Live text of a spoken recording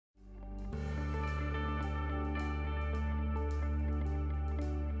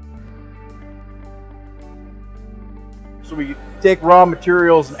So we take raw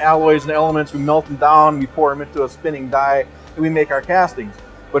materials and alloys and elements, we melt them down, we pour them into a spinning die, and we make our castings.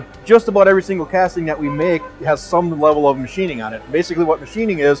 But just about every single casting that we make has some level of machining on it. Basically what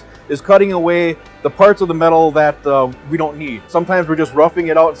machining is cutting away the parts of the metal that we don't need. Sometimes we're just roughing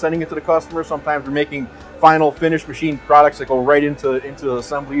it out and sending it to the customer. Sometimes we're making final finished machine products that go right into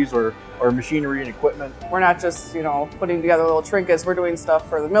assemblies or machinery and equipment. We're not just, putting together little trinkets. We're doing stuff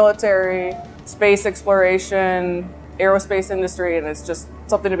for the military, space exploration, aerospace industry, and it's just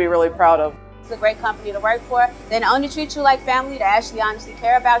something to be really proud of. It's a great company to work for. They not only treat you like family, they actually honestly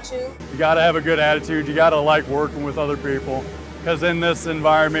care about you. You got to have a good attitude. You got to like working with other people, because in this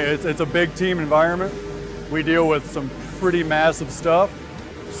environment, it's a big team environment. We deal with some pretty massive stuff,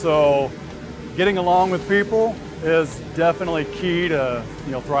 so getting along with people is definitely key to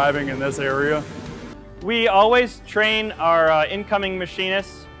thriving in this area. We always train our incoming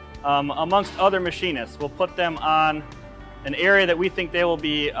machinists amongst other machinists. We'll put them on an area that we think they will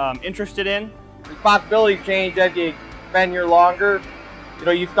be interested in. Responsibilities change as you spend here longer.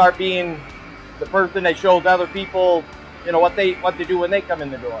 You start being the person that shows other people, what they do when they come in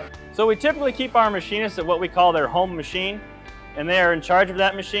the door. So we typically keep our machinists at what we call their home machine, and they are in charge of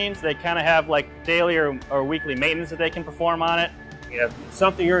that machine. So they kind of have like daily or weekly maintenance that they can perform on it. If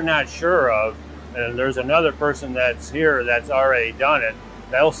something you're not sure of, and there's another person that's here that's already done it,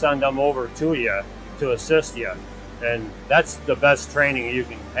 they'll send them over to you to assist you. And that's the best training you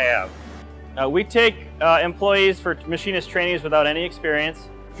can have. We take employees for machinist trainees without any experience.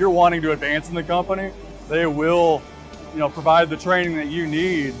 If you're wanting to advance in the company, they will provide the training that you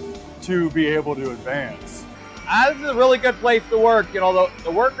need to be able to advance. This is a really good place to work.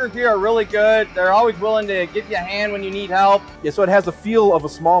 The workers here are really good. They're always willing to give you a hand when you need help. Yeah, so it has the feel of a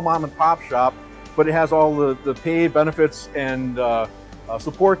small mom and pop shop, but it has all the pay, benefits, and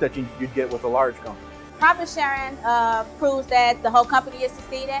support that you'd get with a large company. Profit sharing proves that the whole company is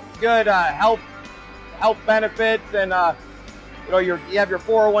succeeding. Good health benefits, and you have your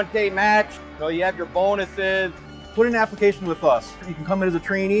 401k match. You have your bonuses. Put in an application with us. You can come in as a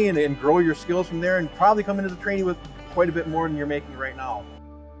trainee and grow your skills from there, and probably come in as a trainee with quite a bit more than you're making right now.